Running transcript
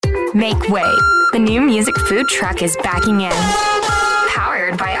Make way. The new music food truck is backing in.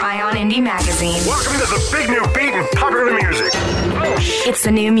 Powered by Ion Indie Magazine. Welcome to the big new beat in popular music. It's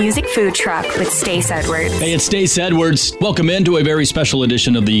the new music food truck with Stace Edwards. Hey, it's Stace Edwards. Welcome into a very special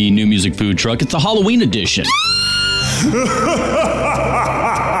edition of the new music food truck. It's the Halloween edition.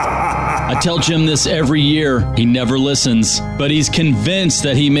 I tell Jim this every year. He never listens, but he's convinced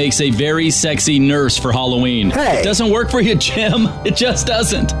that he makes a very sexy nurse for Halloween. Hey. It doesn't work for you, Jim. It just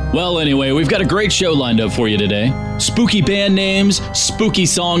doesn't. Well, anyway, we've got a great show lined up for you today. Spooky band names, spooky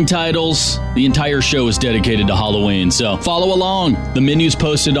song titles. The entire show is dedicated to Halloween, so follow along. The menu's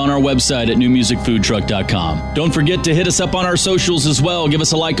posted on our website at newmusicfoodtruck.com. Don't forget to hit us up on our socials as well. Give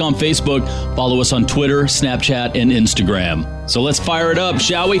us a like on Facebook. Follow us on Twitter, Snapchat, and Instagram. So let's fire it up,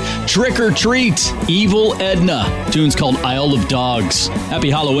 shall we? Trick or Treat, Evil Edna. Tune's called Isle of Dogs. Happy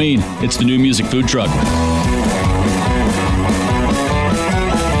Halloween. It's the new music food truck.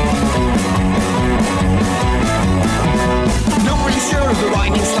 The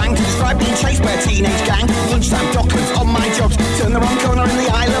rhyming slang to describe being chased by a teenage gang. Lunchtime dockers on my jogs. Turn the wrong corner in the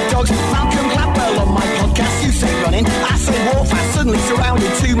Isle of Dogs. Malcolm Gladwell on my podcast. You say running, I say walk fast. Suddenly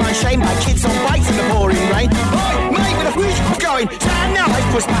surrounded to my shame by kids on bikes in the pouring rain. Oi, mate, with a whoosh, going down now. I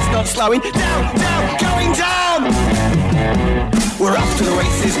push past, not slowing. Down, going down. We're off to the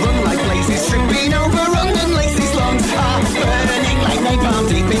races, run like blazes. Tripping over London, laces lungs are burning like napalm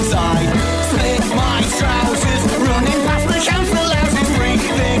deep inside. Split my trousers, running past the council houses.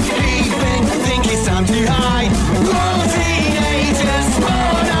 Think it's time to hide. All teenagers,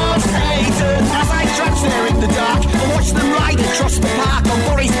 born of Satan. As I crouch there in the dark and watch them ride across the park on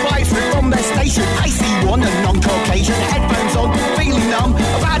Forest Drive from their station. I see one, a non-Caucasian, headphones on, feeling numb,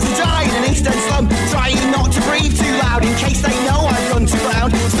 about to die in an eastern slum, trying not to breathe too loud in case they know I run to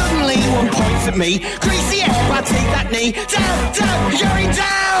ground. Suddenly one points at me, greasy hair, bad teeth, that knee. Down, going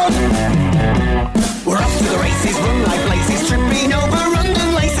down. We're off to the races, run like blazes, tripping over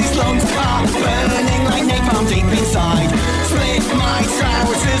London, laces lungs are burning like napalm deep inside. Split my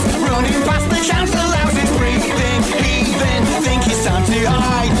trousers, running past the council houses, breathing, heaving, think it's time to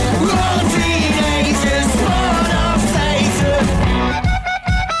hide. All teenagers, born of Satan.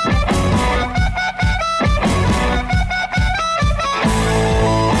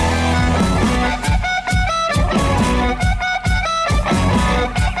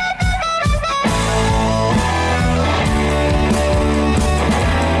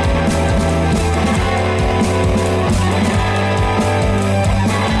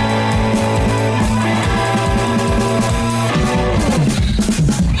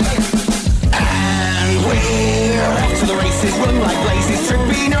 Run like blazes,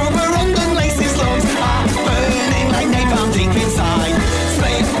 tripping over London, laces lungs are burning like napalm deep inside.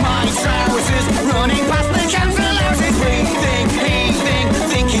 Split my trousers, running past the council houses, breathing, heaving,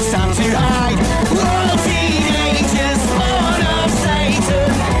 think it's time to hide. All teenagers, born of Satan.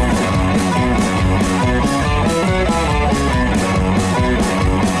 All teenagers,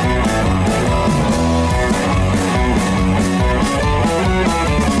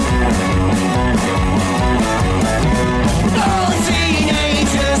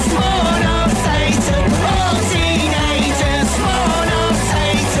 born of Satan. All teenagers, born of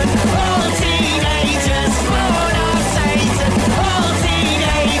Satan. All teenagers, born of Satan. All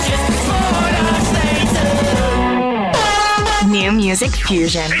teenagers, born of Satan. New music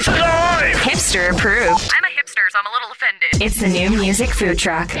fusion. It's alive! Hipster approved. I'm a hipster, so I'm a little offended. It's the new music food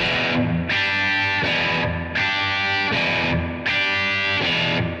truck.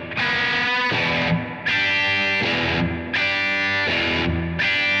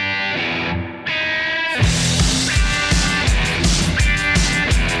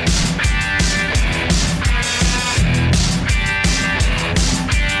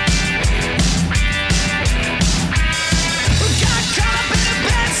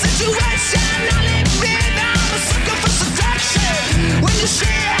 Situation, I live in, I'm a sucker for seduction. When you share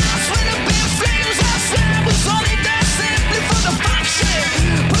a house with a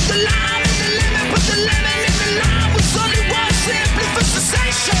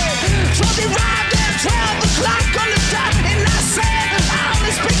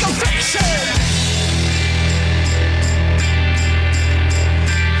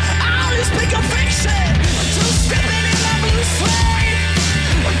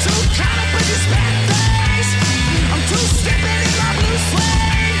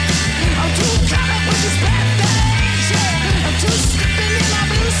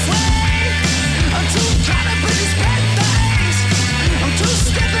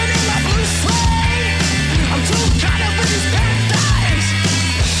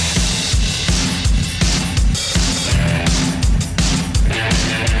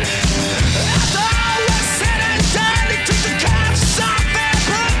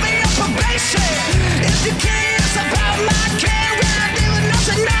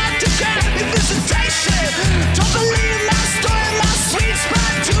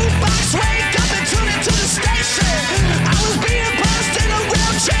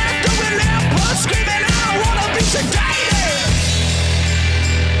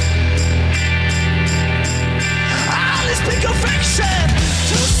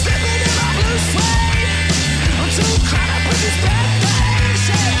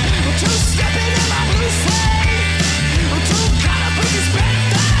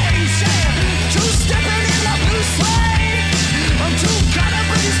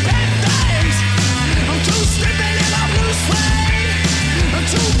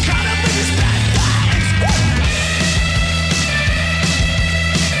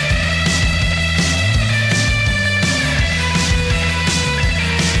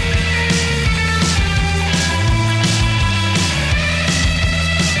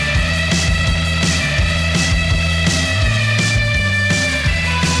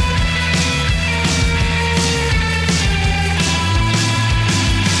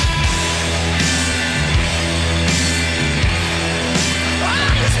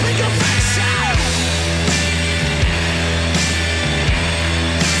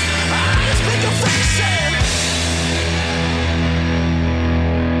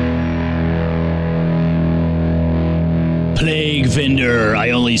vague vendor. I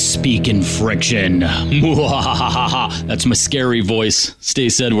only speak in friction. That's my scary voice.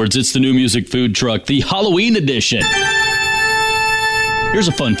 Stace Edwards, it's the new music food truck, the Halloween edition. Here's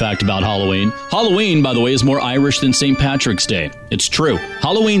a fun fact about Halloween. Halloween, by the way, is more Irish than St. Patrick's Day. It's true.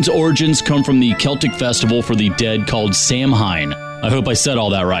 Halloween's origins come from the Celtic festival for the dead called Samhain. I hope I said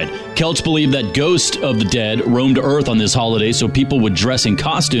all that right. Celts believed that ghosts of the dead roamed Earth on this holiday, so people would dress in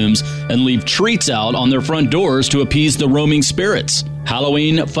costumes and leave treats out on their front doors to appease the roaming spirits.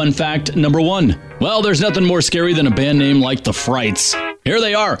 Halloween fun fact number 1. Well, there's nothing more scary than a band name like the Frights. Here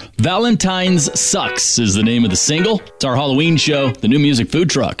they are. Valentine's Sucks is the name of the single. It's our Halloween show, the new music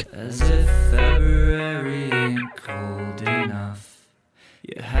food truck. As if February ain't cold enough,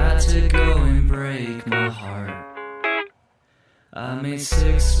 you had to go and break my heart. I made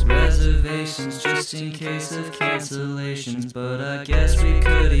 6 reservations just in case of cancellations, but I guess we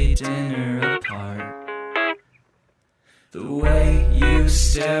could eat dinner apart. The way you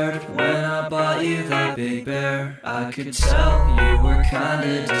stared when I bought you that big bear, I could tell you were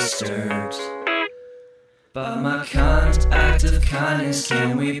kinda disturbed by my act of kindness.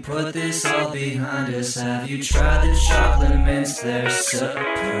 Can we put this all behind us? Have you tried the chocolate mints? They're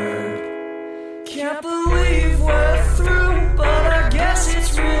superb. Can't believe we're through, but I guess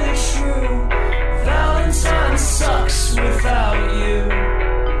it's really true. Valentine sucks without you.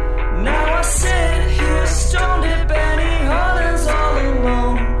 Now I sit here stoned at Benny Hunter's all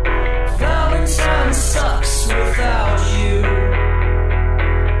alone. Valentine sucks without you.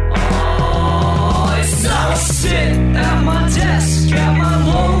 Oh, it's now I sit at my desk at my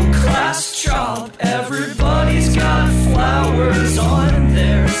low-class job. Everybody's got flowers on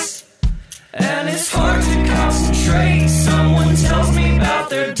theirs, and it's hard to concentrate. Someone tells me about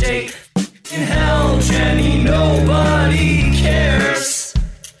their date. In hell, Jenny, nobody cares.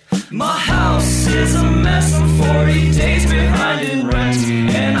 My house is a mess. I'm 40 days behind in rent,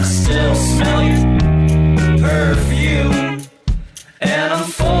 and I still smell your perfume. And I'm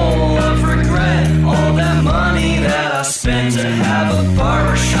full of regret. All that money that I spent to have a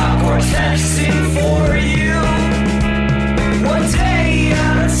barbershop quartet sing for you. One day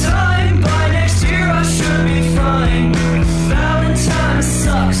at a time. I should be fine. Valentine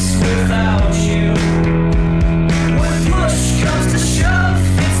sucks without you. When push comes to shove,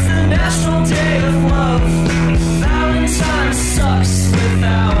 it's the National Day of Love. Valentine sucks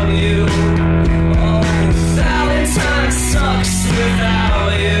without you. Oh, Valentine sucks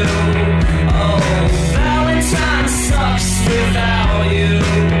without you. Oh, Valentine sucks without you.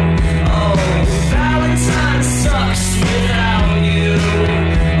 Oh, Valentine sucks without you.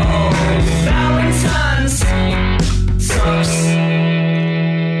 Valentine's sucks.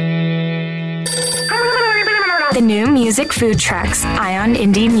 The new music food trucks, Ion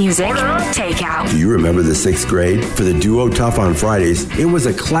Indie Music Takeout. Do you remember the 6th grade? For the duo Tough on Fridays, it was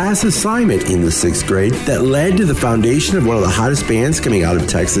a class assignment in the 6th grade that led to the foundation of one of the hottest bands coming out of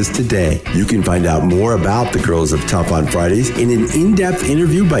Texas today. You can find out more about the girls of Tough on Fridays in an in-depth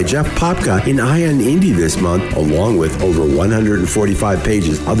interview by Jeff Popka in Ion Indie this month, along with over 145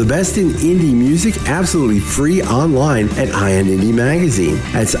 pages of the best in indie music, absolutely free online at Ion Indie Magazine.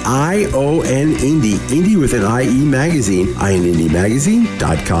 That's ION Indie, Indie with an IE Magazine,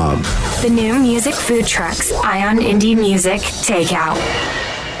 IonIndieMagazine.com. The new music food trucks, Ion Indie Music Takeout.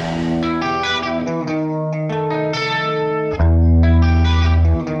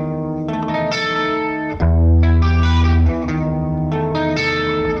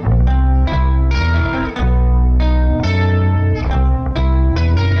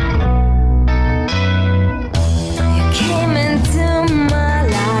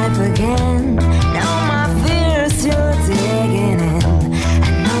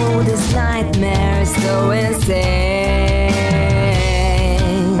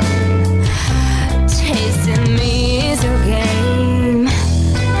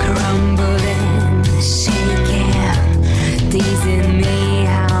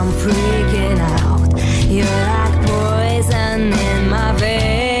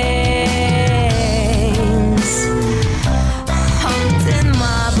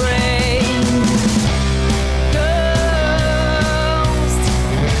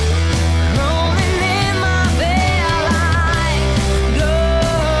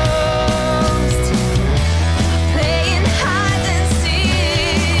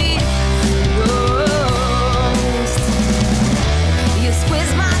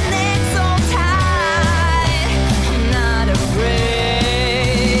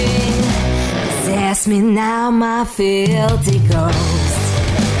 Me now, my filthy ghost.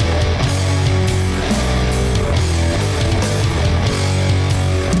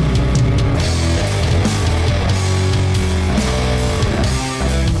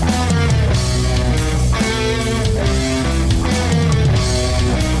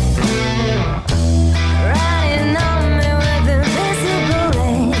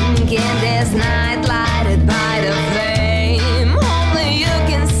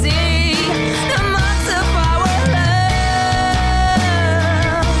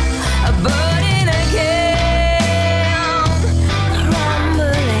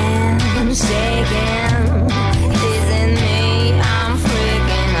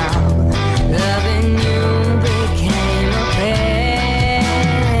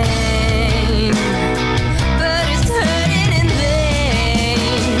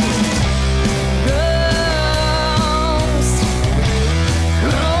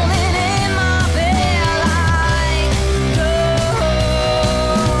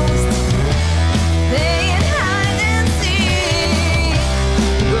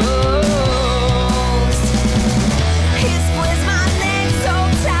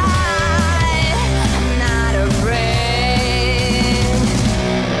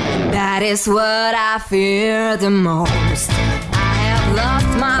 is what I fear the most. I have lost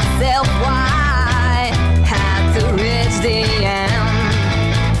myself, why had to reach the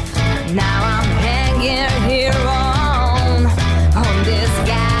end. Now I'm hanging here on this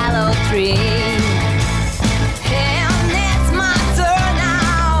gallows tree. And it's my turn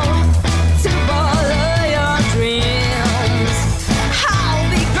now to follow your dreams. I'll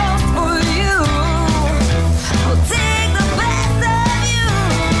be ghost for you. I'll take the best of you.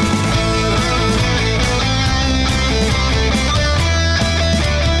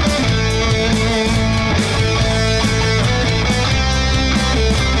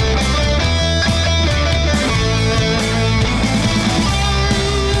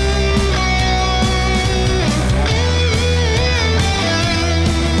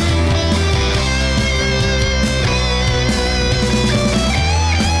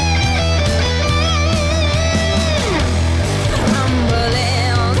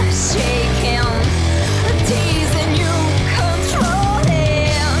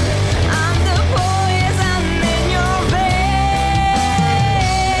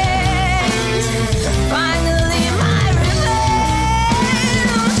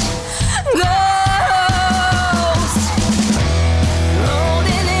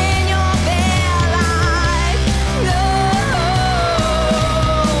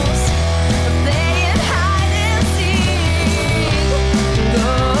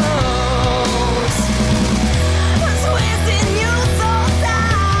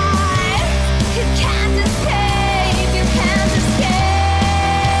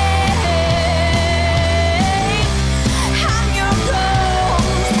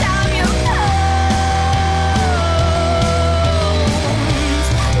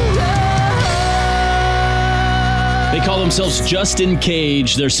 Themselves Justin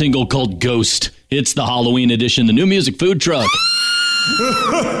Cage, their single called Ghost. It's the Halloween edition, the new music food truck.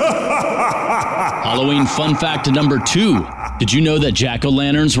 Halloween fun fact number 2. Did you know that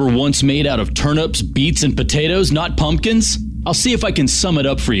jack-o'-lanterns were once made out of turnips, beets, and potatoes, not pumpkins? I'll see if I can sum it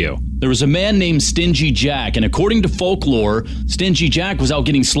up for you. There was a man named Stingy Jack, and according to folklore, Stingy Jack was out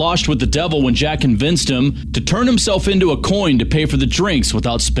getting sloshed with the devil when Jack convinced him to turn himself into a coin to pay for the drinks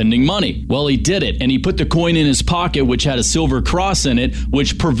without spending money. Well, he did it, and he put the coin in his pocket, which had a silver cross in it,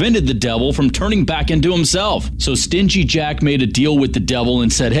 which prevented the devil from turning back into himself. So Stingy Jack made a deal with the devil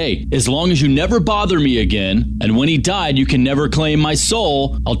and said, hey, as long as you never bother me again, and when he died, you can never claim my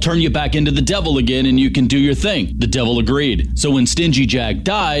soul, I'll turn you back into the devil again and you can do your thing. The devil agreed. So when Stingy Jack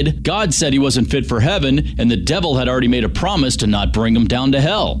died, God said he wasn't fit for heaven, and the devil had already made a promise to not bring him down to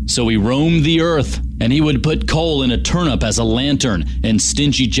hell. So he roamed the earth, and he would put coal in a turnip as a lantern, and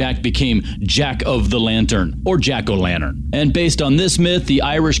Stingy Jack became Jack of the Lantern, or Jack-o'-lantern. And based on this myth, the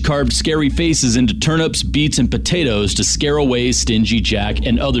Irish carved scary faces into turnips, beets, and potatoes to scare away Stingy Jack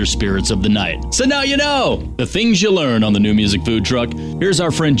and other spirits of the night. So now you know the things you learn on the new music food truck. Here's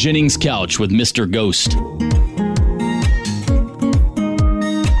our friend Jennings Couch with Mr. Ghost.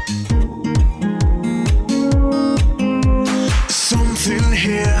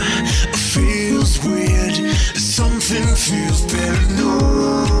 Feels very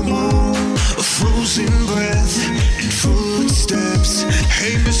normal. A frozen breath and footsteps.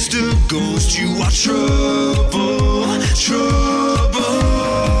 Hey, Mr. Ghost, you are trouble, trouble.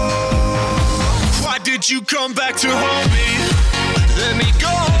 Why did you come back to haunt me? Let me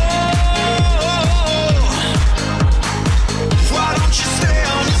go. Why don't you stay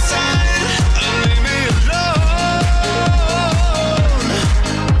on your side and leave me alone?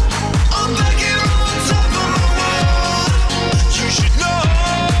 I'm begging on top of my wall. You should know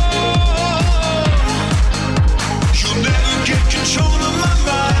you'll never get control of my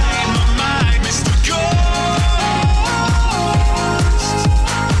mind, Mr. Ghost.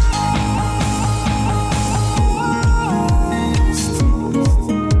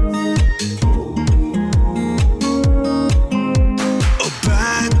 A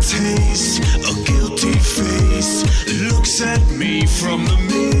bad taste, a guilty face looks at me from the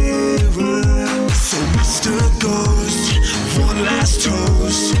mirror. So Mr. Ghost, one last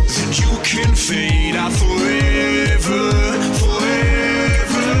toast, then you can fade out forever,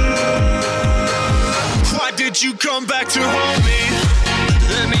 forever. Why did you come back to haunt me?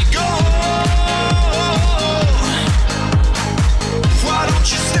 Let me go. Why don't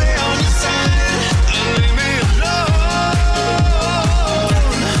you stay on your side and leave me alone?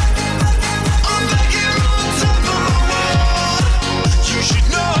 I'm begging on top of my wall. You should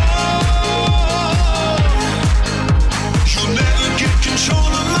know you'll never get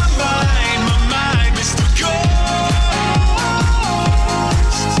control of my mind, Mr. Ghost.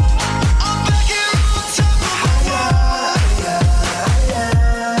 I'm begging on top of my wall.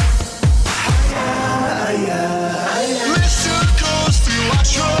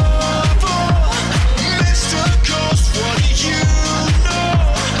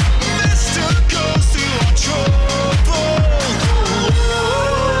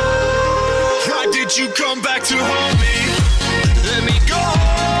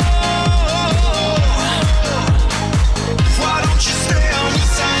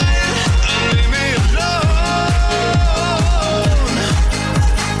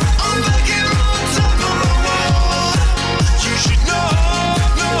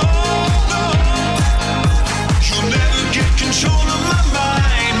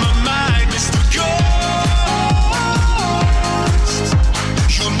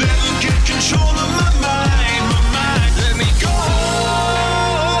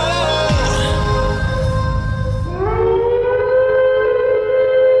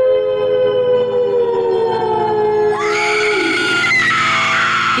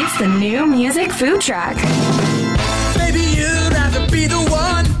 food truck. Maybe you'd rather be the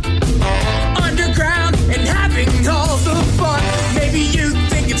one underground and having all the fun. Maybe you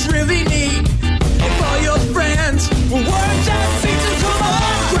think it's really neat if all your friends will work and feet. So come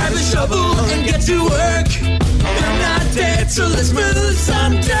on, grab a shovel and get to work. They're not dead, so let's move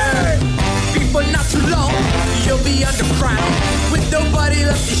some dirt. Before not too long, you'll be underground with nobody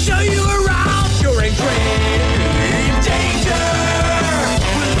left to show you around. You're in grave danger.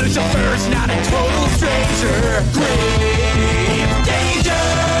 We're Lucifer's not a total stranger. Grave danger.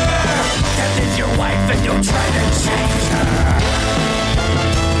 Death is your wife and don't try to change her.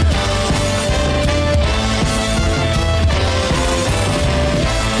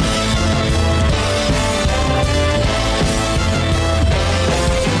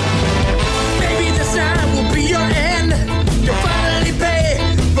 Your end, you'll finally pay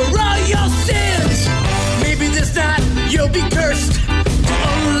for all your sins. Maybe this night you'll be cursed to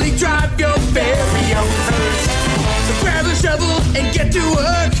only drive your very own hearse. So grab a shovel and get to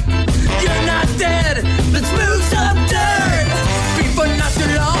work. You're not dead, let's move some dirt. Before not too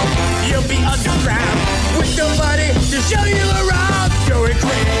long, you'll be underground with nobody to show you around. You're in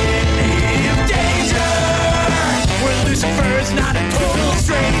grave danger. Where Lucifer's not a total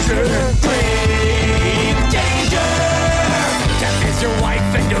stranger. Grave danger. Death is your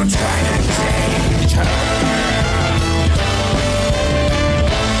wife and don't try to change her.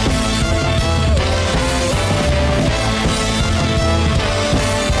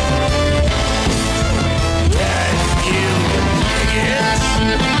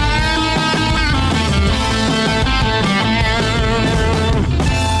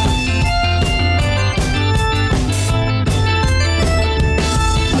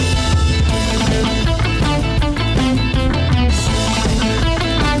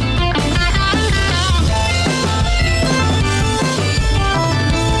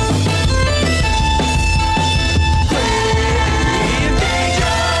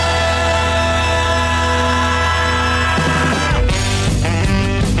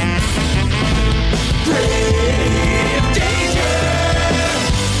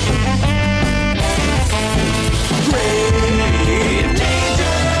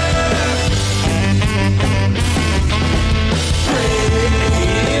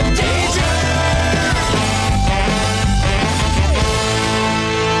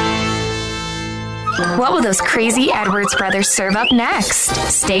 What will those crazy Edwards brothers serve up next?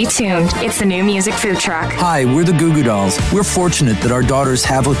 Stay tuned. It's the new music food truck. Hi, we're the Goo Goo Dolls. We're fortunate that our daughters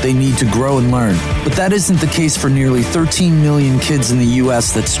have what they need to grow and learn. But that isn't the case for nearly 13 million kids in the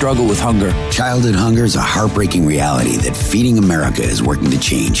U.S. that struggle with hunger. Childhood hunger is a heartbreaking reality that Feeding America is working to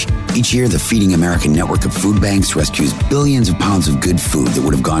change. Each year, the Feeding America network of food banks rescues billions of pounds of good food that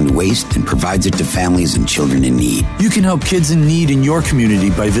would have gone to waste and provides it to families and children in need. You can help kids in need in your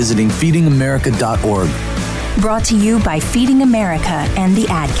community by visiting feedingamerica.org. Brought to you by Feeding America and the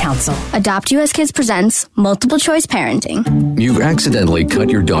Ad Council. Adopt US Kids presents Multiple Choice Parenting. You've accidentally cut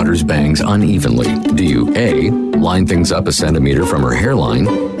your daughter's bangs unevenly. Do you A, line things up a centimeter from her hairline?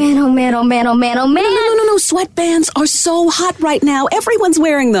 Man, oh man, oh man, oh man, oh man. No. Sweatbands are so hot right now. Everyone's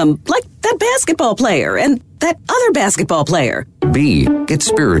wearing them. Like that basketball player and that other basketball player. B, get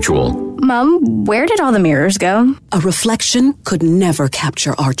spiritual. Mom, where did all the mirrors go? A reflection could never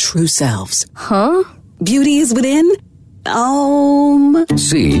capture our true selves. Huh? Beauty is within.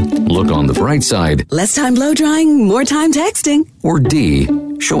 C, look on the bright side. Less time blow drying, more time texting. Or D,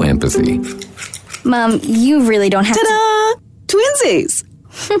 show empathy. Mom, you really don't have Ta-da! Twinsies!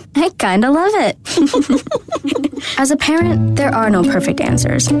 I kinda love it. As a parent, there are no perfect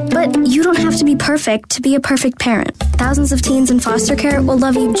answers. But you don't have to be perfect to be a perfect parent. Thousands of teens in foster care will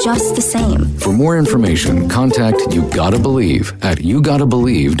love you just the same. For more information, contact You Gotta Believe at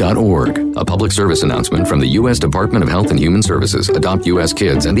YouGottaBelieve.org. A public service announcement from the U.S. Department of Health and Human Services, Adopt U.S.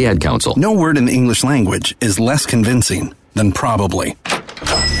 Kids, and the Ad Council. No word in the English language is less convincing than probably.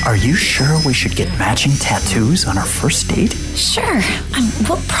 Are you sure we should get matching tattoos on our first date? Sure.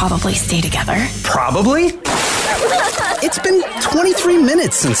 We'll probably stay together. Probably? It's been 23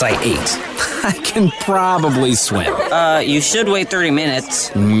 minutes since I ate. I can probably swim. You should wait 30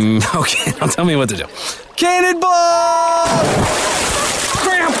 minutes. Okay, now tell me what to do. Cannonball!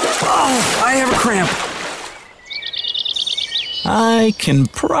 Cramp! Oh, I have a cramp. I can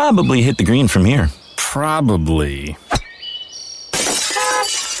probably hit the green from here. Probably.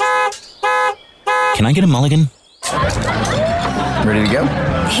 Can I get a mulligan? Ready to go?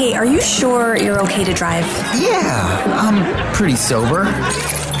 Hey, are you sure you're okay to drive? Yeah, I'm pretty sober.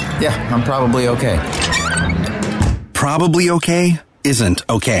 Yeah, I'm probably okay. Probably okay isn't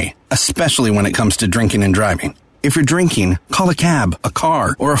okay, especially when it comes to drinking and driving. If you're drinking, call a cab, a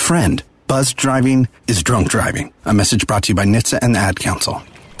car, or a friend. Buzz driving is drunk driving. A message brought to you by NHTSA and the Ad Council.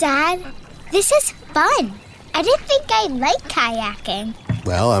 Dad, this is fun. I didn't think I liked kayaking.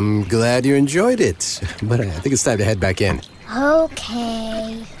 Well, I'm glad you enjoyed it, but I think it's time to head back in.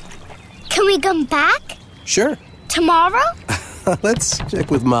 Okay. Can we come back? Sure. Tomorrow? Let's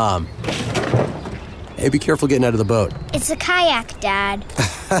check with Mom. Hey, be careful getting out of the boat. It's a kayak, Dad.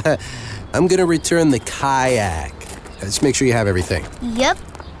 I'm gonna return the kayak. Just make sure you have everything. Yep.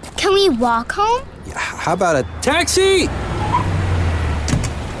 Can we walk home? How about a taxi?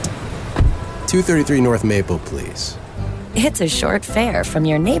 233 North Maple, please. It's a short fare from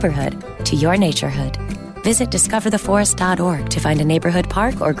your neighborhood to your naturehood. Visit discovertheforest.org to find a neighborhood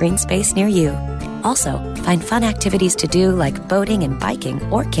park or green space near you. Also, find fun activities to do like boating and biking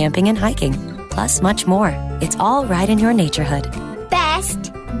or camping and hiking, plus much more. It's all right in your naturehood.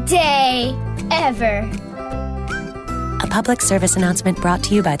 Best day ever. A public service announcement brought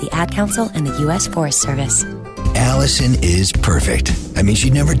to you by the Ad Council and the U.S. Forest Service. Allison is perfect. I mean,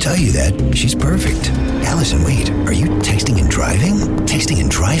 she'd never tell you that. She's perfect. Allison, wait, are you texting and driving? Texting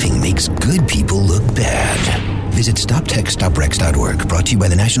and driving makes good people look bad. Visit StopTextStopWrecks.org, brought to you by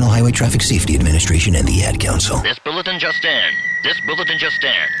the National Highway Traffic Safety Administration and the Ad Council. This bulletin just in.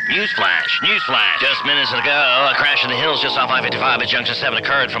 Newsflash. Just minutes ago, a crash in the hills just off I-55 at Junction 7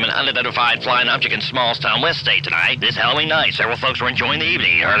 occurred from an unidentified flying object in Smallstown, West State tonight. This Halloween night, several folks were enjoying the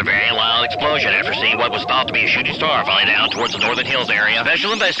evening. Heard a very loud explosion after seeing what was thought to be a shooting star falling down towards the Northern Hills area.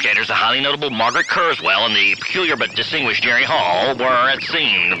 Special investigators, the highly notable Margaret Kurzweil and the peculiar but distinguished Jerry Hall, were at the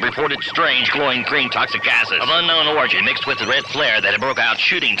scene. Reported strange glowing green toxic gases of unknown origin mixed with the red flare that had broke out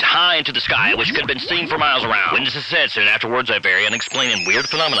shooting high into the sky, which could have been seen for miles around. Witnesses said soon afterwards a very unexplained and weird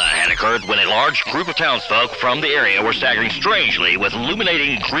phenomena had occurred when a large group of townsfolk from the area were staggering strangely with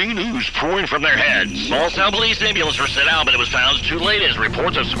illuminating green ooze pouring from their heads. Smallstown police and ambulance were sent out, but it was found too late as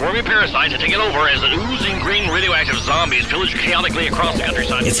reports of squirming parasites had taken over as oozing green radioactive zombies pillaged chaotically across the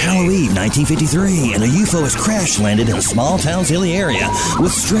countryside. It's Halloween 1953, and a UFO has crash-landed in a small town's hilly area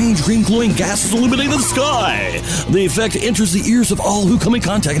with strange green glowing gases illuminating the sky. The effect enters the ears of all who come in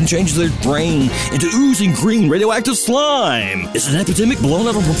contact and changes their brain into oozing green radioactive slime. Is an epidemic blown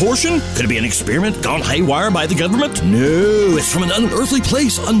out of proportion? Could it be an experiment gone haywire by the government? No, it's from an unearthly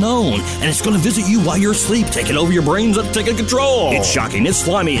place unknown, and it's going to visit you while you're asleep, taking over your brains and taking control. It's shocking, it's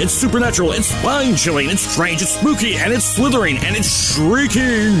slimy, it's supernatural, it's spine-chilling, it's strange, it's spooky, and it's slithering, and it's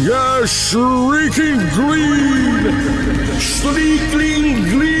shrieking. Yeah, shrieking green. Shrieking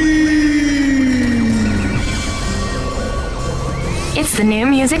green. It's the new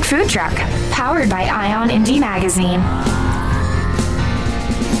music food truck, powered by Ion Indie Magazine.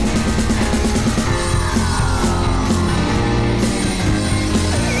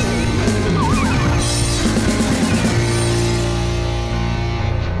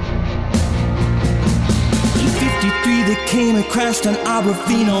 They came and crashed on our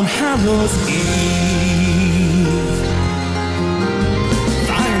ravine on Hallows Eve.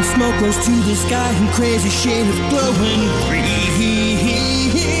 Fire and smoke rose to the sky in crazy shade of glowing green.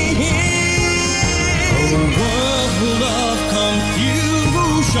 A world of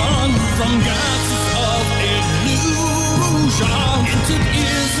confusion from gases of illusion entered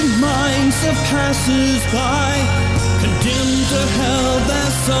ears and minds of passers-by, condemned to hell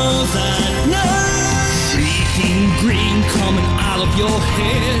their souls at night. Shrieking green coming out of your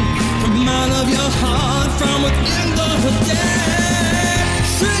head, from out of your heart, from within the dead.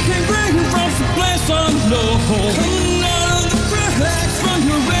 Shrieking green from some place unknown, coming out of the cracks from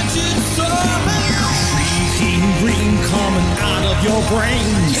your wretched soul. Shrieking green coming out of your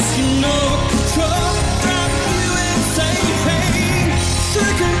brain, taking over control, driving you insane.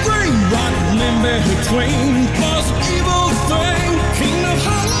 Shrieking green, rotten in between, was an evil thing, king of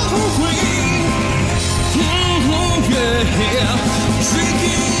Halloween. Yeah,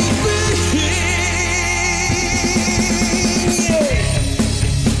 shrieking green.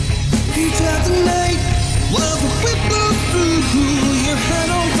 Each of the night while the wind blows through your head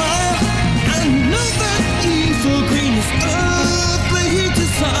on fire. I know that evil green is ugly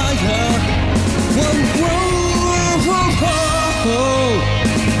desire. Whoa, whoa, whoa, whoa.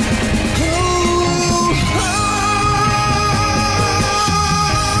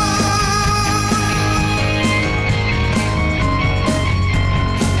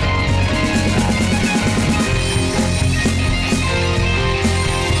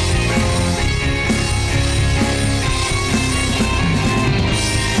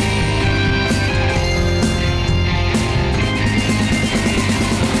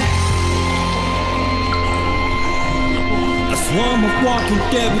 Swarm of walking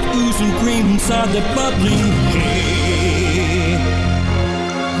dead with oozing green inside their bubbling head.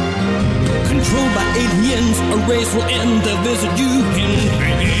 controlled by aliens. A race will end, they'll visit you in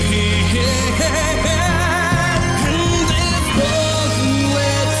bed. And there's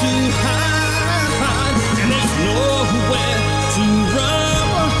nowhere to hide, and there's nowhere to run.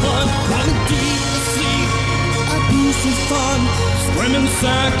 One deep asleep, abuse is fun, screaming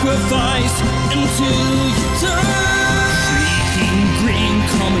sacrifice until you die. Shrieking green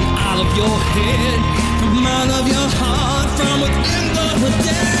coming out of your head, from out of your heart, from within the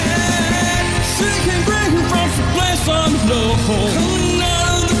dead. Shrieking green from some place unknown, coming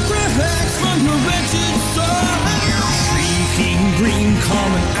out of the cracks from your wretched soul. Shrieking green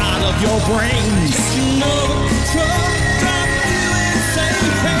coming out of your brain, taking over control, driving you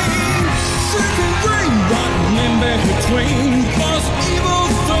insane. Shrieking green, rotten in between, boss evil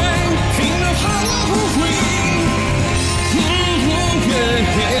thing, king of Halloween.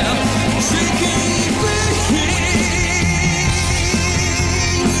 Yeah, shrieking green.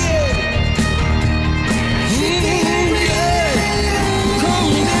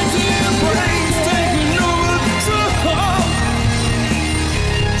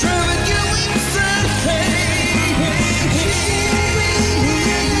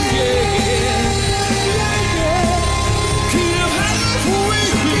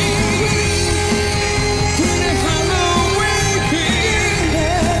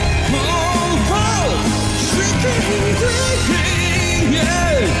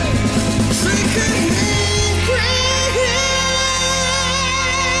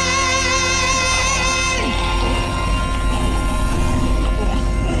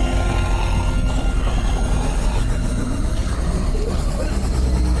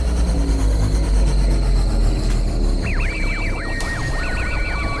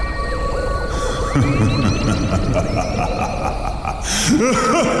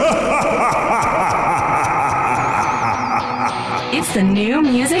 It's the new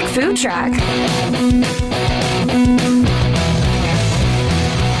music food truck. Mess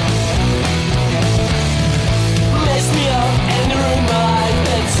me up and ruin my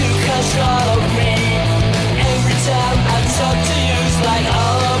bed to control of me. Every time I talk to you, it's like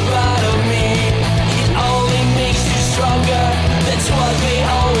all about of me. It only makes you stronger, that's what they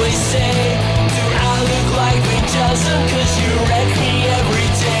always say. Do I look like Ben Johnson? Cause you wreck me every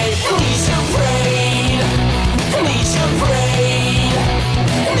day. Need your brain, need your brain,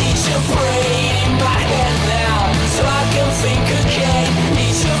 need your brain in my head now, so I can think again.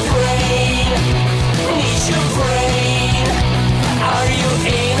 Need your brain, need your brain. Are you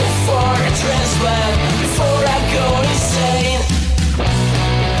in for a transplant before I go insane?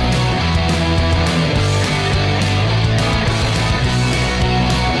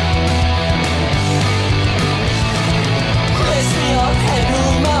 Bless me up and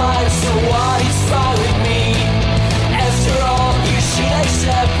ruin my life, so what is wrong with me? After all, you should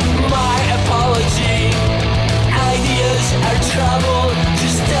accept my apology. Ideas are trouble,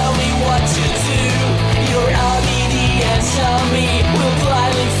 just tell me what to do. Your LDD and tell me will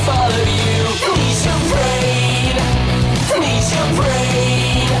blindly follow you. Need your brain, need your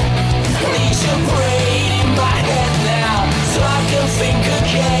brain, need your brain in my head now, so I can think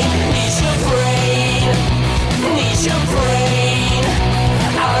again. Need your brain, need your brain.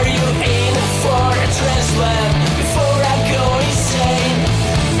 Are you in for a transplant before I go insane?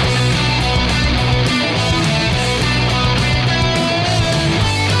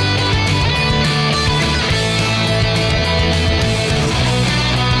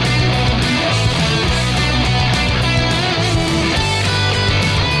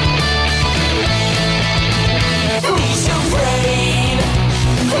 Need your brain,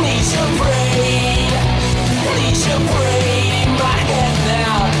 need your brain, need your brain in my head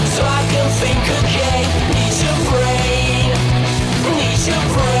now, so I can think again. Need your brain, need your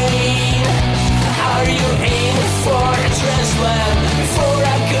brain. Are you in for a transplant before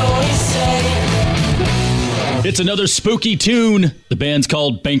I go insane? It's another spooky tune. The band's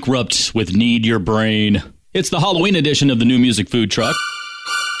called Bankrupt with Need Your Brain. It's the Halloween edition of the new music food truck.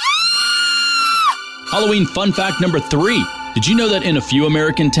 Halloween fun fact number 3. Did you know that in a few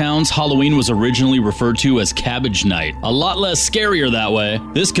American towns, Halloween was originally referred to as Cabbage Night? A lot less scarier that way.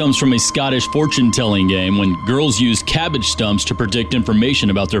 This comes from a Scottish fortune-telling game when girls used cabbage stumps to predict information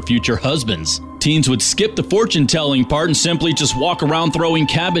about their future husbands. Teens would skip the fortune-telling part and simply just walk around throwing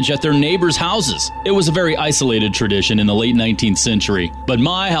cabbage at their neighbors' houses. It was a very isolated tradition in the late 19th century. But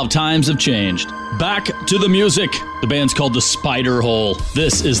my, how times have changed. Back to the music. The band's called The Spider Hole.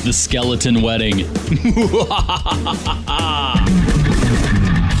 This is The Skeleton Wedding.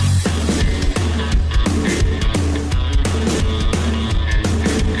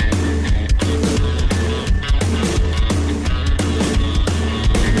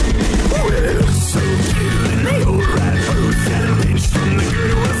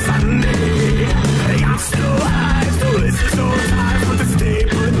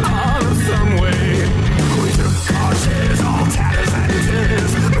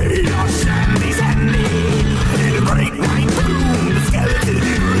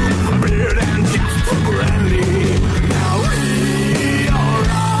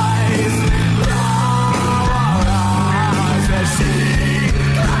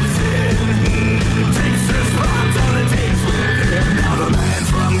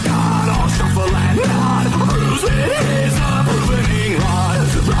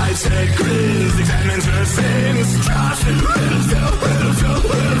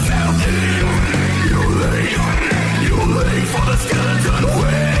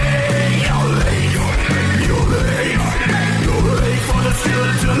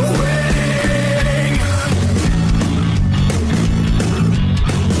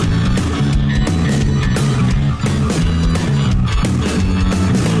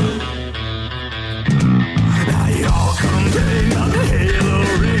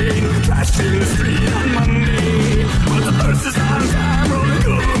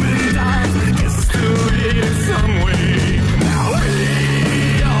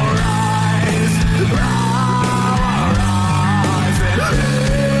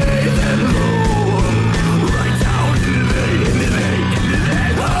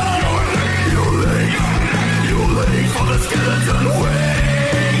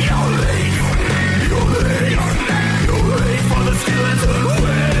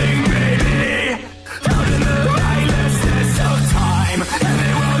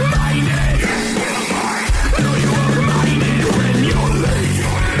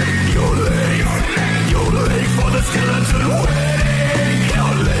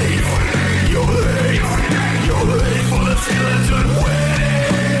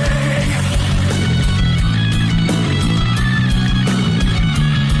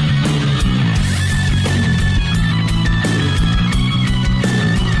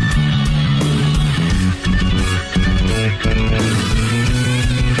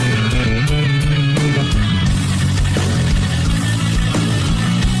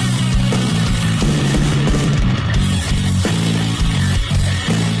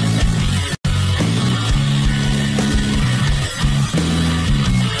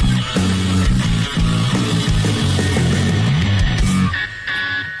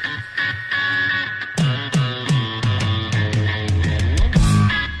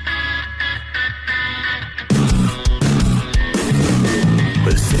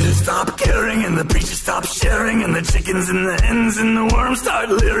 the chickens and the hens and the worms start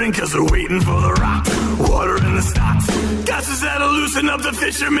leering, cause they're waiting for the rock. Water in the stocks. Gushes that'll loosen up the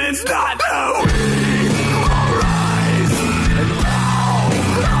fisherman's knot. Now we arise and bow,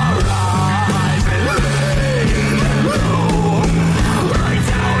 arise and lay and go. Right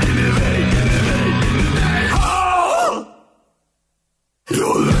down into the hole.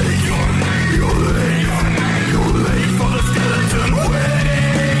 You're late, you're late, you're late for the skeleton wing.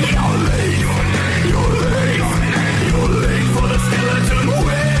 You're late, you're late, you're late for the skeleton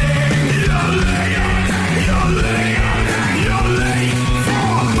wing. You're late, you're late, you're late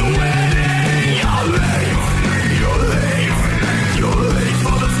for the wedding. You're late, you're late, you're late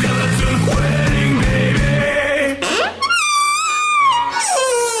for the skeleton wedding, baby.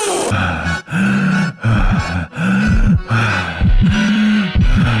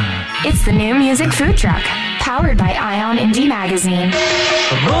 It's the new music food truck, powered by Ion Indie Magazine.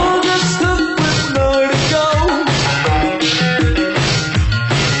 I'm all dressed up with nowhere to go.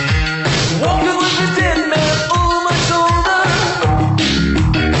 Walking with a dead man over my shoulder.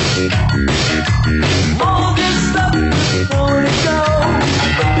 I'm all dressed up with nowhere to go.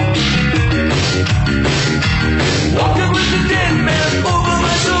 Walking with a dead man over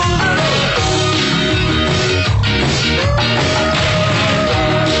my shoulder.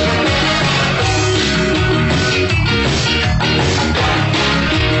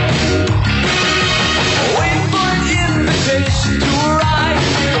 Waiting for an invitation to arrive.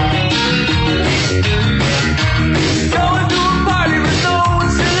 Going to a party with no one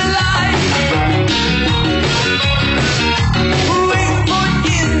still alive. Waiting for an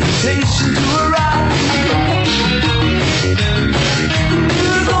invitation to arrive.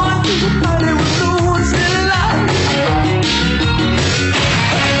 Going to a party with no one still alive.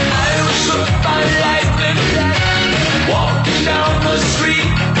 I was struck by lightning, walking down the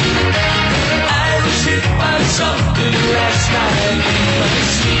street. I was hit by something last night in my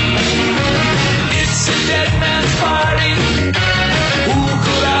sleep. It's a dead man's party. Who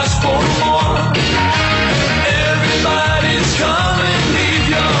could ask for more? Everybody's coming. Leave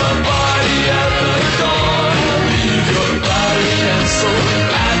your body at the door. Leave your body and soul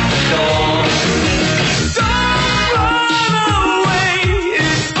at the door. Don't run away.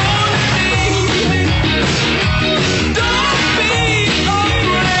 It's only me. Don't be afraid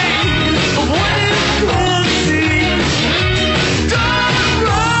of what you can see. Don't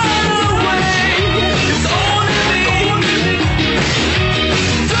run away. It's only me.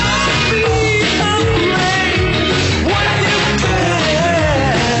 Don't be afraid of what you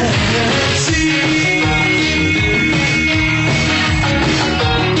can see.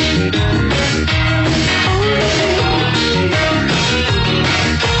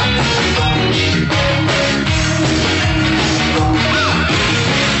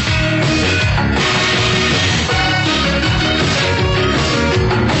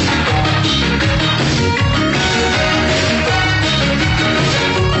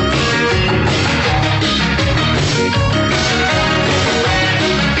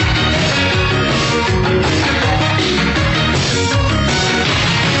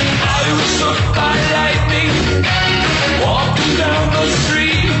 I was struck by lightning, walking down the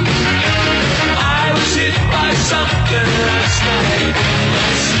street. I was hit by something last night in my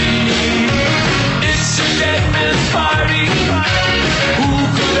sleep. It's a dead man's party. Who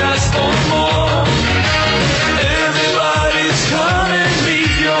could ask for more? Everybody's coming.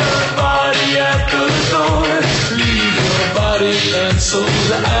 Leave your body at the door. Leave your body and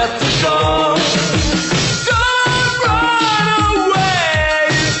soul at the door. Don't run away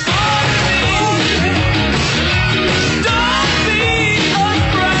from me. Don't be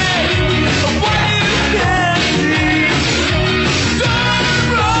afraid of what you can see. Don't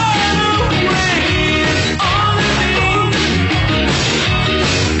run away. It's only me.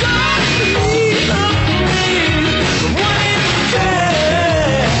 Don't be afraid of what you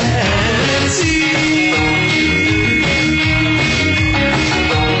can see.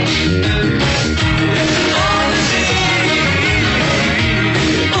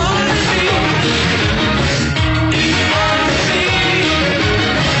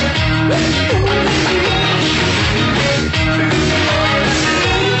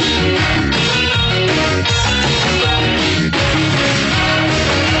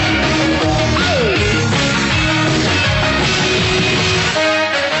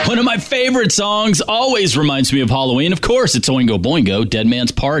 One of my favorite songs, always reminds me of Halloween. Of course, it's Oingo Boingo, Dead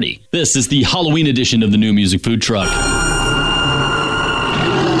Man's Party. This is the Halloween edition of the new music food truck.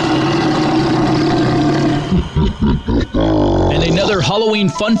 And another Halloween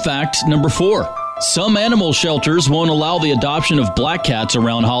fun fact, number 4. Some animal shelters won't allow the adoption of black cats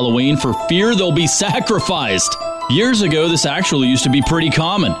around Halloween for fear they'll be sacrificed. Years ago, this actually used to be pretty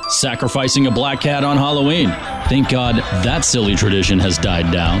common, sacrificing a black cat on Halloween. Thank God that silly tradition has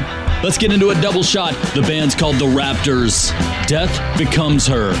died down. Let's get into a double shot. The band's called the Raptors. Death Becomes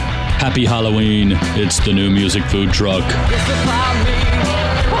Her. Happy Halloween. It's the new music food truck. Crucify me,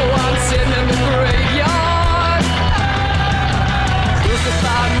 oh, I'm sitting in the graveyard.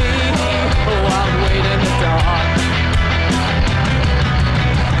 Crucify me, oh, I'm waiting in the dark.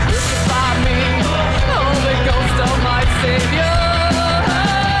 Crucify me, oh, the ghost of my Savior.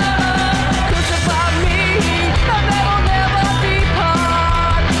 Crucify me, and they will never be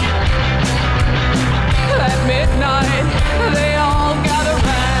part. At midnight, they all gather round.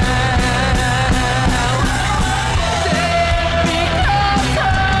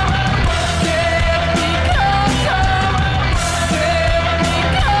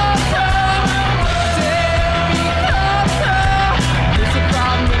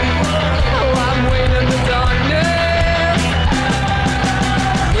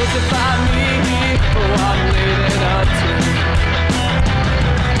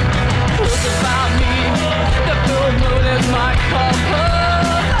 My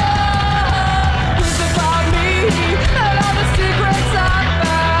compass. Crucify me and all the secrets I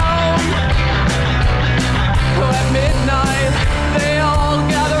found. At midnight, they all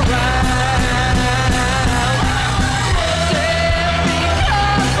gather round. Death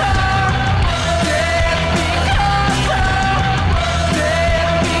becomes her. Death becomes her.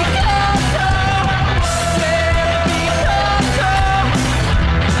 Death becomes her. Death becomes her.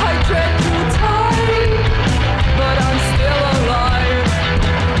 I tread too tight, but I'm still alive.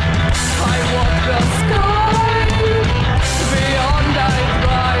 I walk the sky, beyond I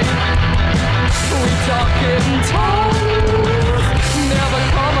thrive. We talk in tongues, never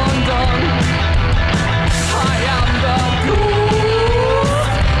come undone. I am the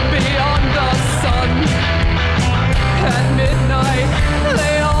ghost, beyond the sun. At midnight,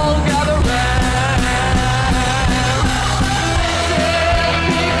 they all gather round. Death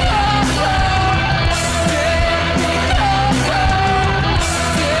becomes her. Death becomes her.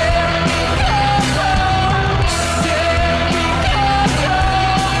 Death becomes her. Death becomes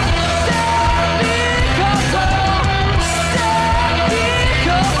her. Death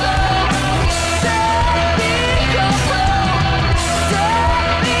becomes her. Death becomes her.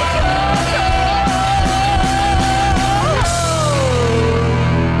 Death becomes her.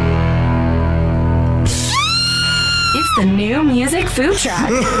 It's the new music food truck.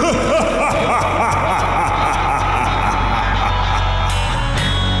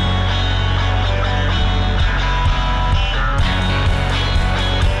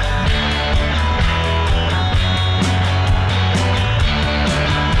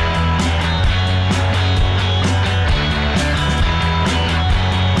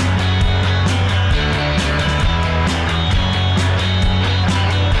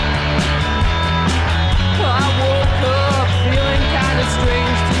 I woke up feeling kinda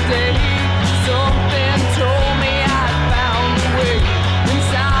strange today. Something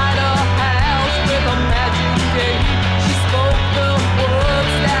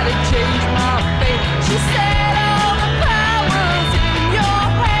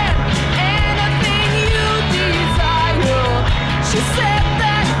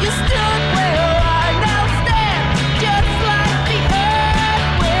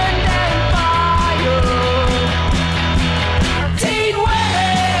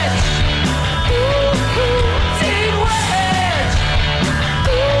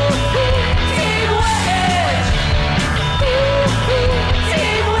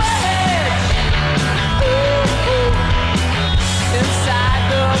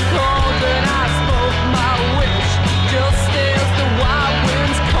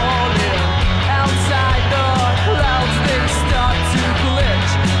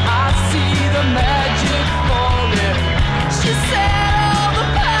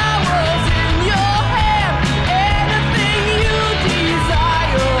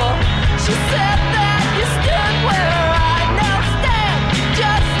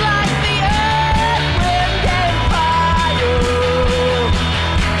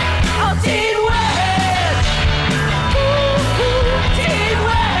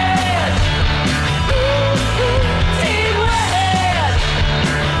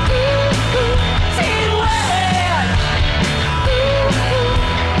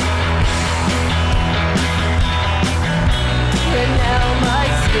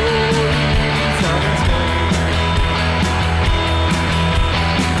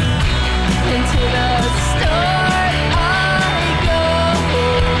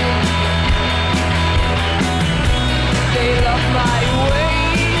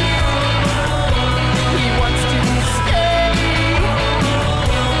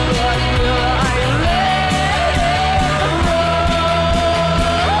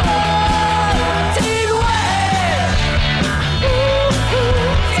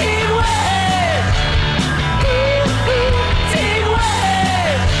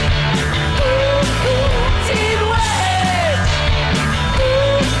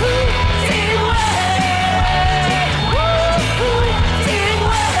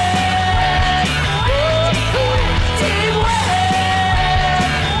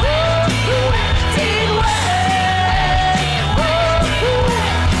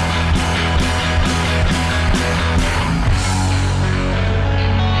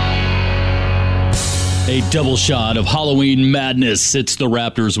A double shot of Halloween madness. It's the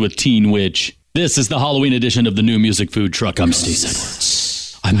Raptors with Teen Witch. This is the Halloween edition of the new music food truck. I'm Steve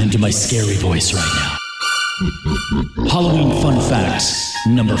Edwards. I'm into my scary voice right now. Halloween fun facts,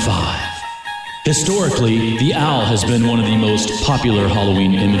 number 5. Historically, the owl has been one of the most popular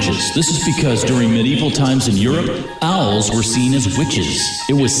Halloween images. This is because during medieval times in Europe, owls were seen as witches.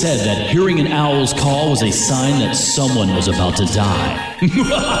 It was said that hearing an owl's call was a sign that someone was about to die.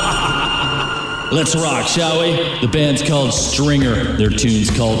 Let's rock, shall we? The band's called Stringer. Their tune's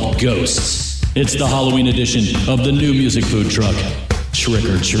called Ghosts. It's the Halloween edition of the new music food truck. Trick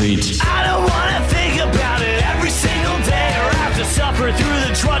or treat. I don't wanna think about it every single day, or have to suffer through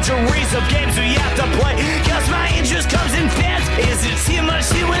the drudgeries of games we have to play. Cause my interest comes in fans. Is it too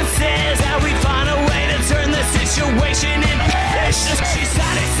much to insist that we find a way to turn the situation in fish? She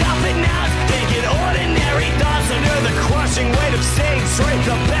sat herself at night, thinking ordinary thoughts under the crushing weight of saying straight.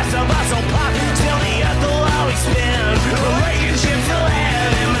 The best of us will pop, still the earth will always spin. Relationships will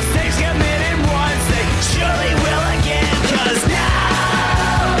end, and mistakes committed once, they surely will again. Cause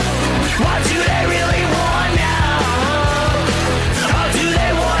now, what do they really want now? Or do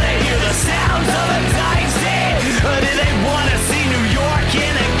they want to hear the sounds of a dying city? Or do they want to see New York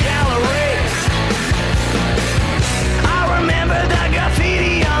in a gallery? I remember the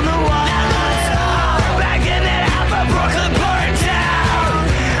graffiti on the wall back in that half of Brooklyn burned down.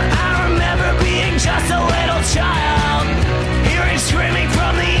 I remember being just a little child, hearing screaming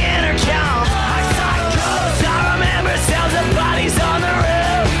from the intercom. I saw ghosts. I remember sounds of bodies on the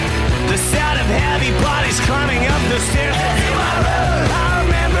roof, the sound of heavy bodies climbing up the stairs into my room. I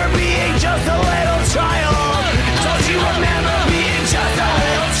remember being just a little child. Don't you remember being just a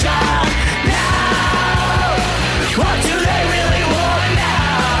little child? Now, what do they really want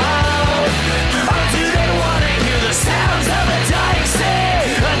now? Or do they want to hear the sounds of a dying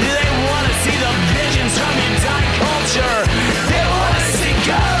city? Or do they want to see the visions from your dying culture? They want to see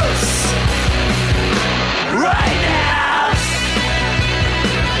ghosts right now.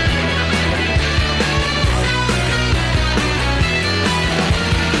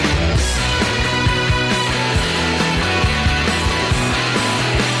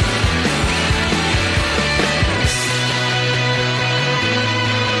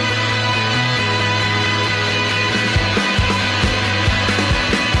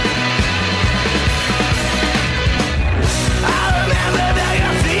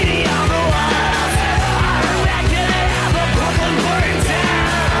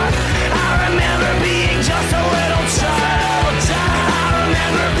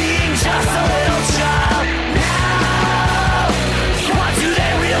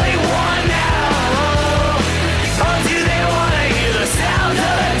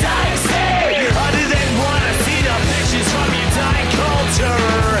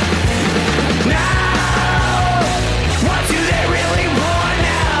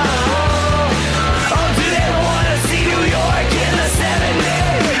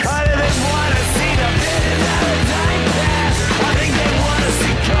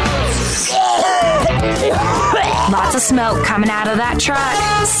 Lots of smoke coming out of that truck.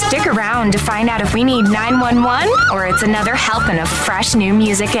 Stick around to find out if we need 911 or it's another helping of fresh new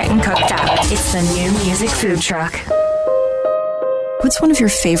music getting cooked up. It's the new music food truck. What's one of your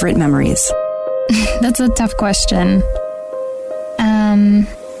favorite memories? That's a tough question.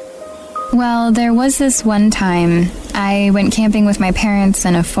 Well, there was this one time I went camping with my parents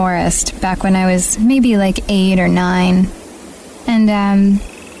in a forest back when I was maybe like 8 or 9. And,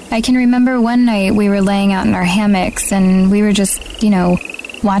 I can remember one night we were laying out in our hammocks and we were just,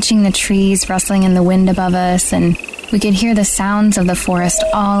 watching the trees rustling in the wind above us, and we could hear the sounds of the forest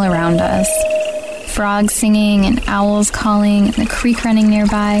all around us. Frogs singing and owls calling and the creek running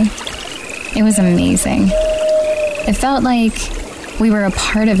nearby. It was amazing. It felt like we were a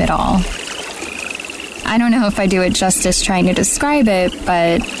part of it all. I don't know if I do it justice trying to describe it,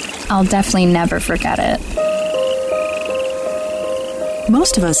 but I'll definitely never forget it.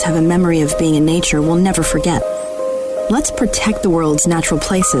 Most of us have a memory of being in nature we'll never forget. Let's protect the world's natural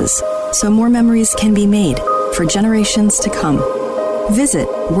places so more memories can be made for generations to come. Visit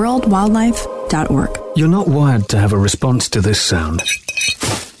worldwildlife.org. You're not wired to have a response to this sound.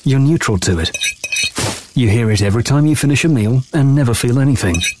 You're neutral to it. You hear it every time you finish a meal and never feel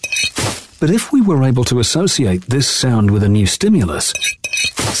anything. But if we were able to associate this sound with a new stimulus,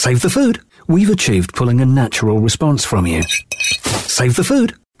 save the food, we've achieved pulling a natural response from you. Save the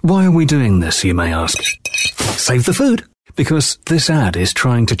food. Why are we doing this, you may ask? Save the food. Because this ad is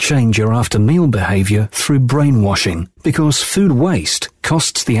trying to change your after-meal behavior through brainwashing. Because food waste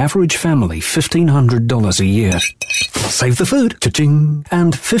costs the average family $1,500 a year. Save the food, cha-ching,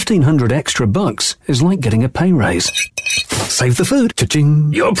 and $1,500 extra bucks is like getting a pay raise. Save the food,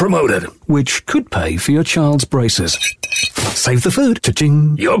 cha-ching, you're promoted, which could pay for your child's braces. Save the food,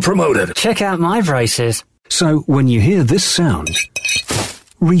 cha-ching, you're promoted. Check out my braces. So when you hear this sound,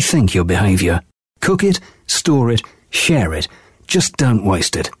 rethink your behavior. Cook it, store it, share it. Just don't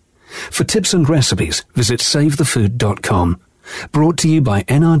waste it. For tips and recipes, visit savethefood.com. Brought to you by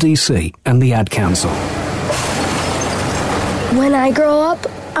NRDC and the Ad Council. When I grow up,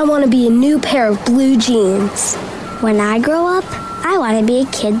 I want to be a new pair of blue jeans. When I grow up, I want to be a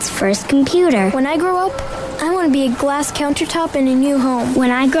kid's first computer. When I grow up, I want to be a glass countertop in a new home. When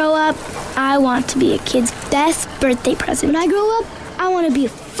I grow up, I want to be a kid's best birthday present. When I grow up, I want to be a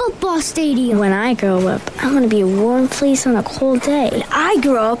football stadium. When I grow up, I want to be a warm fleece on a cold day. When I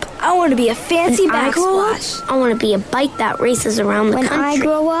grow up, I want to be a fancy backsplash. I want to be a bike that races around the country. When I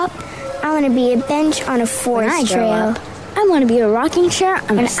grow up, I want to be a bench on a forest trail. I want to be a rocking chair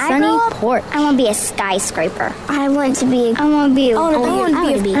on a sunny porch. I want to be a skyscraper. I want to be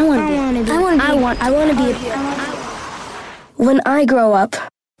When I grow up,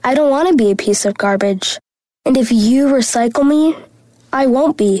 I don't want to be a piece of garbage. And if you recycle me, I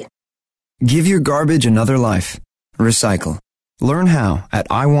won't be. Give your garbage another life. Recycle. Learn how at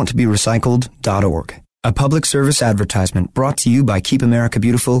iwanttoberecycled.org. A public service advertisement brought to you by Keep America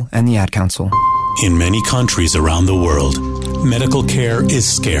Beautiful and the Ad Council. In many countries around the world, medical care is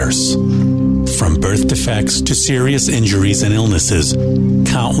scarce. From birth defects to serious injuries and illnesses,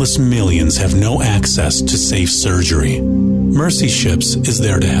 countless millions have no access to safe surgery. Mercy Ships is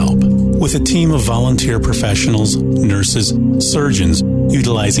there to help. With a team of volunteer professionals, nurses, surgeons,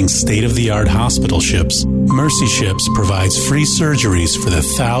 utilizing state-of-the-art hospital ships, Mercy Ships provides free surgeries for the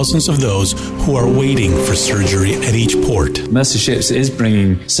thousands of those who are waiting for surgery at each port. Mercy Ships is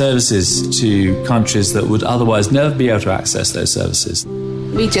bringing services to countries that would otherwise never be able to access those services.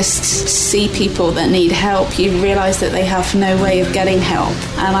 We just see people that need help. You realise that they have no way of getting help,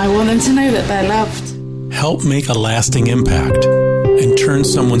 and I want them to know that they're loved. Help make a lasting impact and turn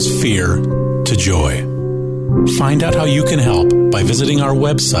someone's fear to joy. Find out how you can help by visiting our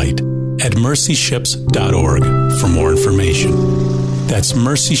website at mercyships.org for more information. That's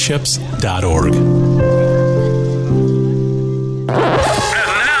mercyships.org.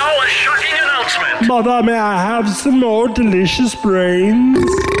 Mother, may I have some more delicious brains?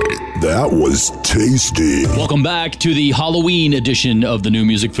 That was tasty. Welcome back to the Halloween edition of the New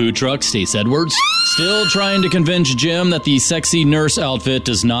Music Food Truck. Stace Edwards. Still trying to convince Jim that the sexy nurse outfit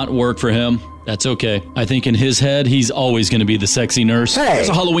does not work for him. That's okay. I think in his head, he's always going to be the sexy nurse. Hey. Here's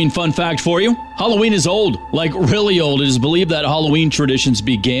a Halloween fun fact for you. Halloween is old, like really old. It is believed that Halloween traditions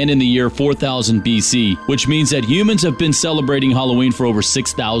began in the year 4000 BC, which means that humans have been celebrating Halloween for over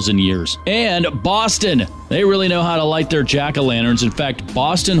 6,000 years. And Boston, they really know how to light their jack-o'-lanterns. In fact,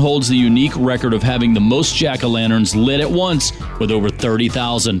 Boston holds the unique record of having the most jack-o'-lanterns lit at once with over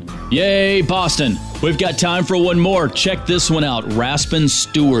 30,000. Yay, Boston! We've got time for one more. Check this one out. Raspin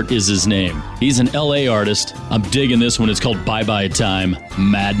Stuart is his name. He's an LA artist. I'm digging this one. It's called Bye Bye Time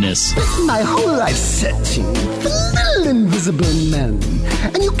Madness. My whole life searching for little invisible men.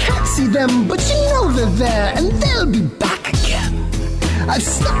 And you can't see them, but you know they're there, and they'll be back again. I've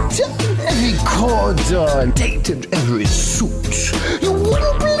stepped in every corridor and dated every suit. You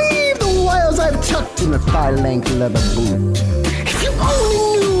wouldn't believe the wiles I've tucked in a thigh-length leather boot. If you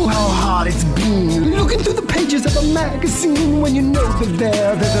only knew how hard it's been looking through the pages of a magazine. When you know they're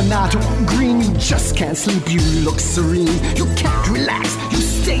there, they're not green. You just can't sleep, you look serene. You can't relax, you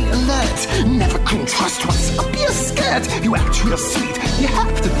stay alert. Never can trust what's up your skirt. You act real sweet, you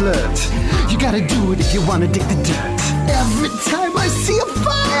have to flirt. You gotta do it if you wanna dig the dirt. Every time I see a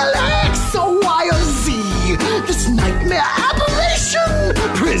file X or Y or Z, this nightmare apparition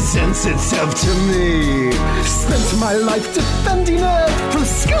presents itself to me. Spent my life defending Earth from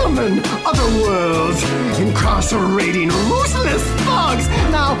skillmen, otherworlds, incarcerating ruthless thugs.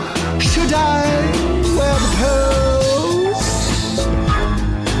 Now, should I wear the pearls?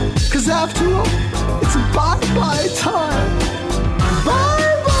 'Cause after all, it's bye-bye time.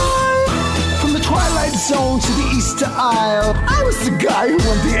 Bye-bye. From the Twilight Zone to the Easter Isle, I was the guy who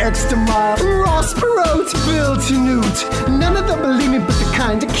went the extra mile. From Ross Perot to Bill to Newt, none of them believe me but the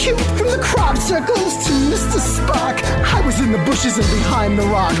kind of cute. From the crop circles to Mr. Spock, I was in the bushes and behind the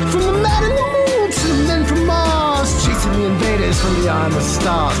rock. From the man in the moon to the men from Mars, chasing the invaders from beyond the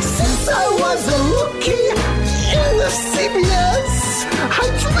stars. Since I was a rookie in the CBS, I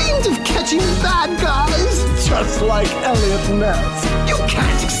dreamed of catching bad guys, just like Elliot Ness. You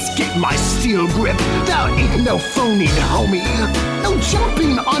can't escape my steel grip. There ain't no phoning, homie. No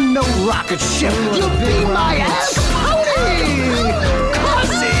jumping on no rocket ship. You'll be my Al Capone.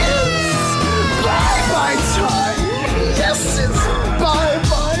 'Cause it's bye-bye time. Yes, it's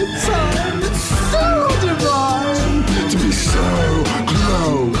bye-bye time. It's so divine to be so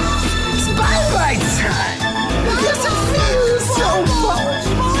close. It's bye-bye time. Yes, it feels so much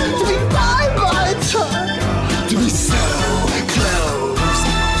to be bye-bye time. To be so close.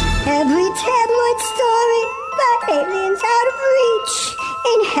 Every tabloid story about aliens out of reach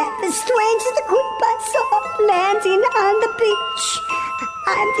ain't half as strange as the group I saw landing on the beach.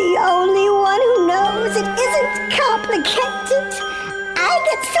 I'm the only one who knows it isn't complicated. I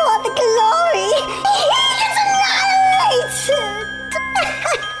get all the glory. He gets annihilated.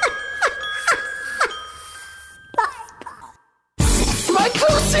 My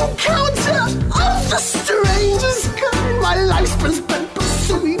close encounter of the strangest kind. My life's been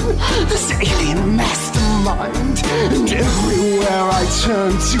pursuing this alien mastermind, and everywhere I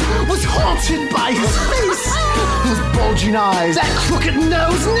turned to was haunted by his face. Those bulging eyes, that crooked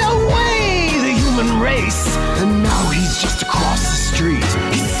nose, no way, the human race. And now he's just across the street.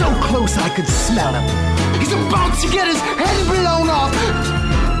 He's so close I could smell him. He's about to get his head blown off.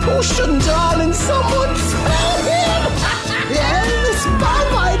 Oh, shouldn't darling someone smell him? Yeah, this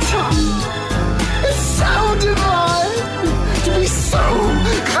bye-bye time. It's so divine to be so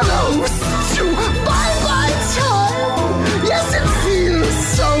close to bye-bye time. Yes, it feels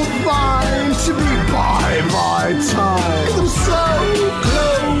so fine to be bye-bye time. 'Cause I'm so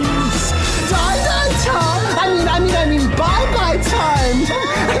close. Die-die time. I mean bye-bye time.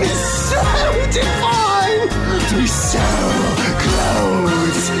 It's so divine to be so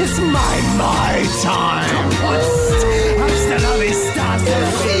close. It's my time. Hasta la vista, it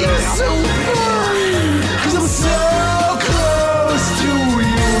feels so fine. 'Cause I'm so close to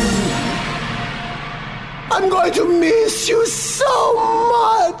you. I'm going to miss you so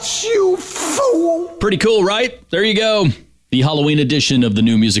much, you fool. Pretty cool, right? There you go. The Halloween edition of the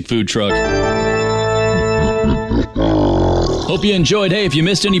New Music Food Truck. Hope you enjoyed. Hey, if you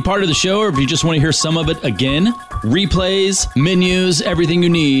missed any part of the show or if you just want to hear some of it again, replays, menus, everything you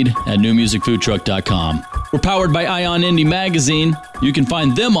need at newmusicfoodtruck.com. We're powered by Ion Indie Magazine. You can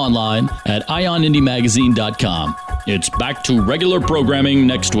find them online at ionindiemagazine.com. It's back to regular programming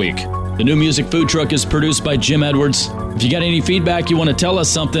next week. The New Music Food Truck is produced by Jim Edwards. If you got any feedback, you want to tell us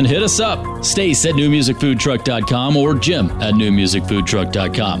something, hit us up. Stace at newmusicfoodtruck.com or Jim at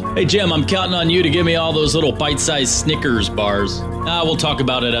newmusicfoodtruck.com. Hey, Jim, I'm counting on you to give me all those little bite-sized Snickers bars. We'll talk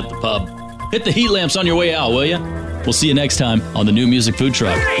about it at the pub. Hit the heat lamps on your way out, will you? We'll see you next time on the New Music Food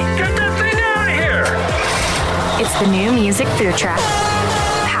Truck. Hey, get that thing out of here! It's the New Music Food Truck,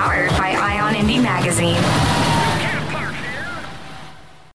 powered by Ion Indie Magazine.